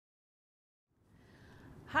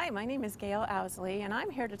Hi, my name is Gayle and I'm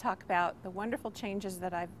here to talk about the wonderful changes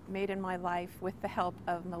that I've made in my life with the help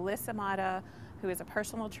of Melisa Mata, who is a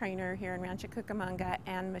personal trainer here in Rancho Cucamonga,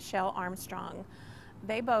 and Michelle Armstrong.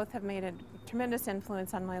 They both have made a tremendous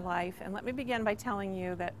influence on my life, and let me begin by telling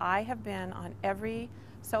you that I have been on every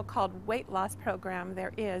so-called weight loss program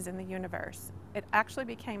there is in the universe. It actually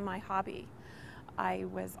became my hobby. I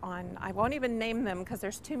won't even name them because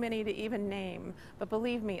there's too many to even name, but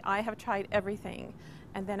believe me, I have tried everything.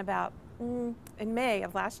 And then in May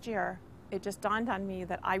of last year, it just dawned on me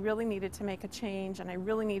that I really needed to make a change, and I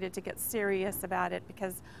really needed to get serious about it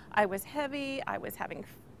because I was heavy, I was having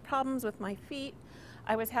problems with my feet,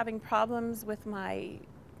 I was having problems with my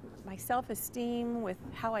self-esteem, with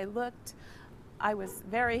how I looked. I was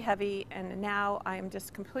very heavy, and now I am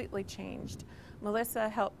just completely changed.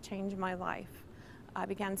 Melisa helped change my life. I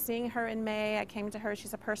began seeing her in May. I came to her.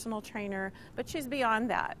 She's a personal trainer, but she's beyond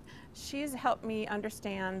that. She's helped me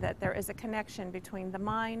understand that there is a connection between the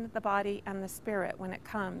mind, the body, and the spirit when it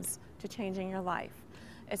comes to changing your life.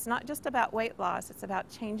 It's not just about weight loss. It's about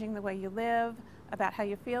changing the way you live, about how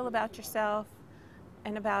you feel about yourself,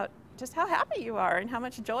 and about just how happy you are and how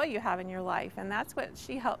much joy you have in your life. And that's what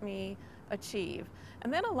she helped me achieve.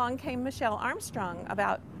 And then along came Michelle Armstrong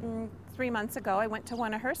about 3 months ago. I went to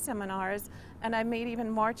one of her seminars and I made even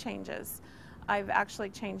more changes. I've actually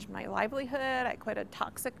changed my livelihood. I quit a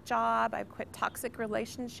toxic job. I've quit toxic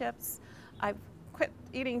relationships. I've quit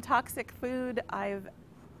eating toxic food. I've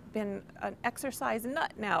been an exercise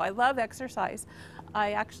nut now. I love exercise.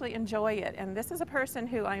 I actually enjoy it. And this is a person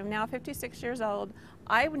who, I am now 56 years old.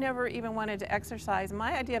 I never even wanted to exercise.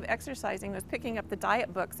 My idea of exercising was picking up the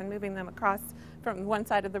diet books and moving them across from one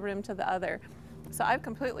side of the room to the other. So I've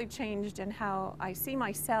completely changed in how I see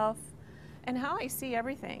myself and how I see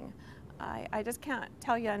everything. I just can't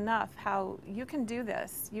tell you enough how you can do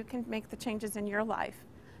this. You can make the changes in your life.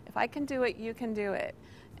 If I can do it, you can do it.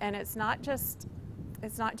 And it's not just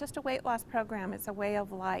a weight loss program, it's a way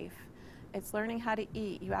of life. It's learning how to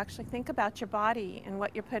eat. You actually think about your body and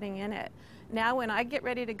what you're putting in it. Now when I get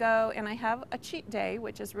ready to go and I have a cheat day,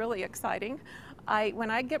 which is really exciting, when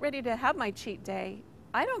I get ready to have my cheat day,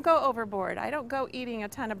 I don't go overboard. I don't go eating a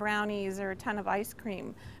ton of brownies or a ton of ice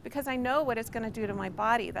cream because I know what it's going to do to my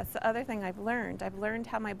body. That's the other thing I've learned. I've learned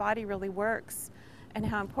how my body really works and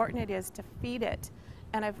how important it is to feed it.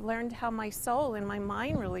 And I've learned how my soul and my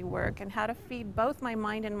mind really work and how to feed both my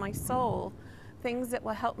mind and my soul things that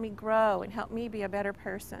will help me grow and help me be a better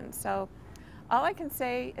person. So all I can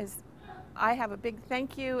say is I have a big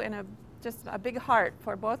thank you and just a big heart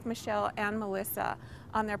for both Michelle and Melisa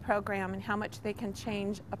on their program and how much they can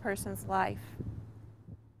change a person's life.